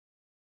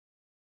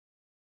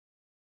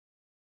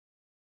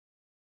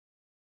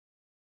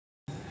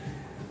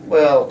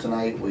Well,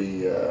 tonight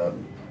we did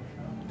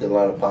a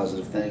lot of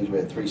positive things. We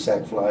had 3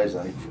 sack flies,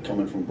 I think,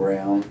 coming from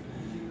Brown.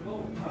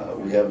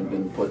 We haven't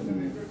been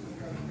putting,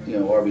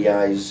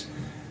 RBIs,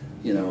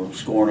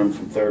 scoring them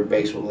from third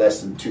base with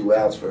less than 2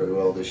 outs very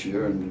well this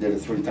year, and we did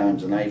it 3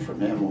 times a night from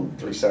him on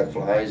 3 sack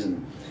flies,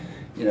 and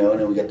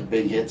then we got the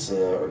big hits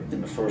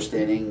in the first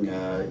inning.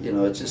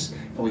 It's just,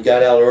 and we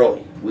got out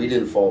early. We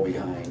didn't fall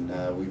behind.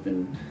 We've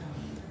been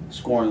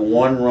scoring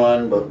 1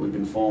 run, but we've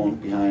been falling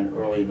behind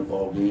early in the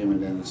ball game,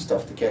 and then it's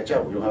tough to catch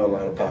up. We don't have a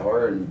lot of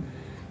power, and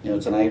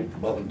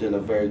tonight Butler did a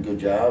very good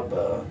job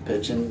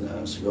pitching.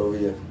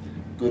 Segovia,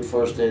 good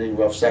first inning,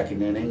 rough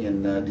second inning,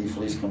 and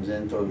DeFelice comes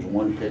in, throws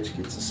 1 pitch,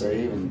 gets a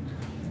save, and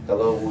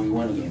hello, we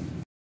win a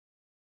game.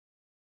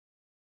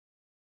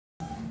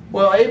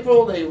 Well,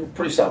 April, they were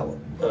pretty solid.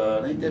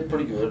 They did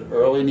pretty good.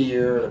 Early in the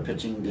year, the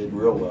pitching did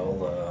real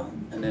well.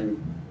 And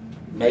then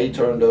May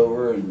turned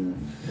over, and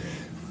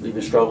we've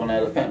been struggling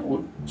at the pen,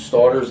 with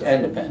starters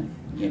and the pen.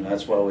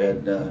 That's why we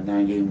had a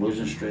 9-game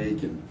losing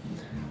streak. And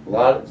a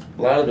lot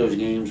of those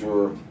games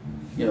were,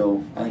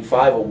 I think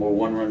 5 of them were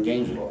 1-run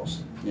games we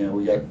lost.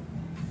 We got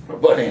our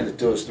butt handed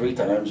to us 3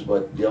 times,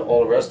 but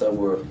all the rest of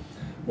them were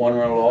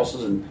 1-run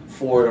losses, and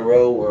 4 in a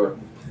row were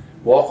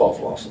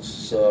walk-off losses.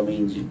 So, I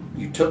mean,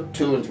 you took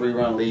 2- and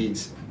 3-run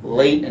leads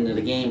late into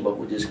the game, but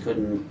we just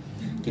couldn't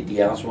get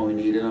the outs when we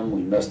needed them.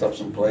 We messed up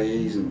some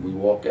plays, and we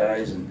walked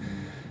guys, and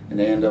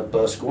they end up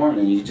scoring,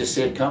 and you just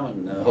see it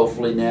coming.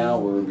 Hopefully now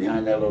we're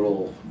behind that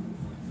little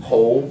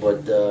hole,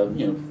 but,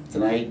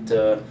 tonight,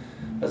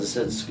 as I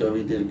said,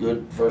 Scobie did a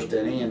good first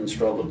inning and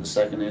struggled the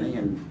second inning,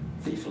 and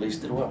DeFelice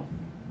did well.